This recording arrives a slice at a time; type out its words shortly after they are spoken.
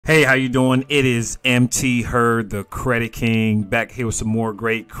Hey, how you doing? It is MT Hurd, the Credit King, back here with some more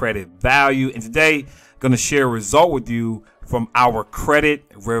great credit value. And today, I'm going to share a result with you from our credit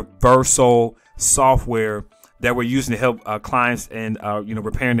reversal software that we're using to help clients and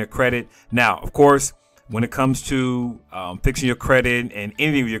repairing their credit. Now, of course, when it comes to fixing your credit and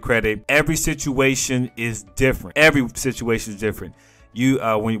anything with your credit, every situation is different. Every situation is different. You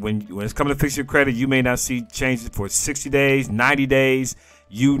when it's coming to fix your credit, you may not see changes for 60 days, 90 days.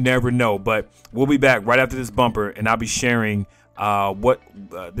 You never know. But we'll be back right after this bumper, and I'll be sharing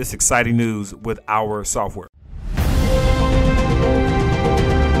this exciting news with our software.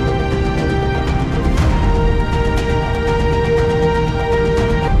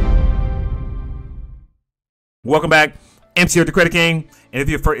 Welcome back, MC Hurd, the Credit King. And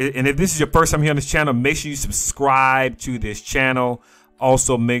if this is your first time here on this channel, make sure you subscribe to this channel.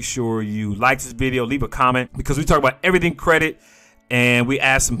 Also, make sure you like this video, leave a comment, because we talk about everything credit, and we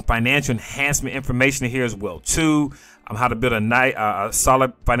add some financial enhancement information in here as well too. How to build a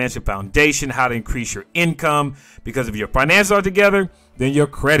solid financial foundation, how to increase your income, because if your finances are together, then your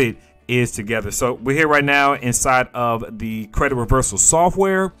credit is together. So we're here right now inside of the credit reversal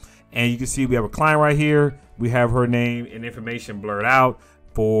software, and you can see we have a client right here. We have her name and information blurred out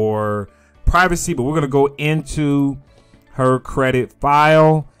for privacy, but we're going to go into her credit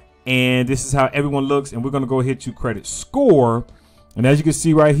file, and this is how everyone looks. And we're going to go ahead to credit score, and as you can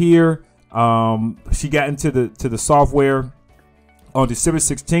see right here, she got into the software on December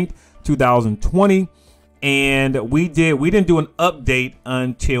 16th, 2020, and we didn't do an update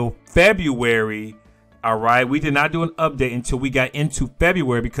until February. All right, we did not do an update until we got into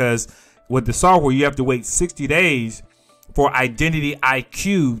February, because with the software you have to wait 60 days for Identity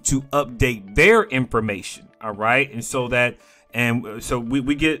IQ to update their information. All right, and so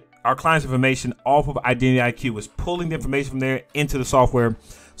we get our client's information off of Identity IQ. Is pulling the information from there into the software.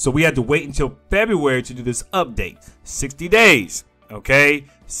 So we had to wait until February to do this update. 60 days, okay,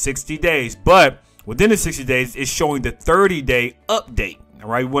 60 days. But within the 60 days, it's showing the 30-day update. All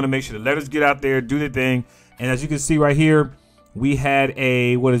right, we want to make sure the letters get out there, do their thing. And as you can see right here, we had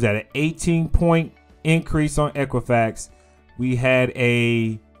an 18-point increase on Equifax. We had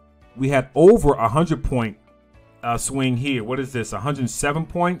over 100-point swing here. What is this? 107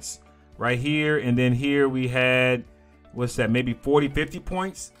 points right here, and then here we had, what's that, maybe 40, 50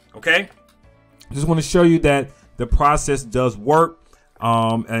 points. Okay, just want to show you that the process does work.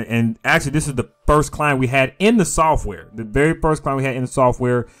 And actually, this is the first client we had in the software. The very first client we had in the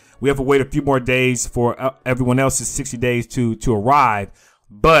software. We have to wait a few more days for everyone else's 60 days to arrive,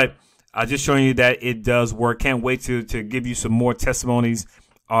 but just showing you that it does work. Can't wait to give you some more testimonies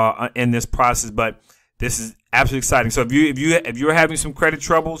in this process, but this is absolutely exciting. So if you're having some credit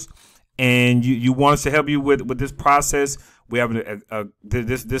troubles and you want us to help you with this process, we have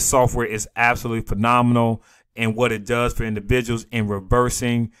this software is absolutely phenomenal in what it does for individuals in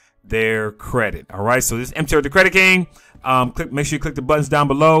reversing their credit. All right, so this is MT Hurd, the Credit King. Make sure you click the buttons down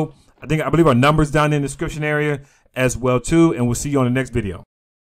below. I believe our numbers down in the description area as well too, and we'll see you on the next video.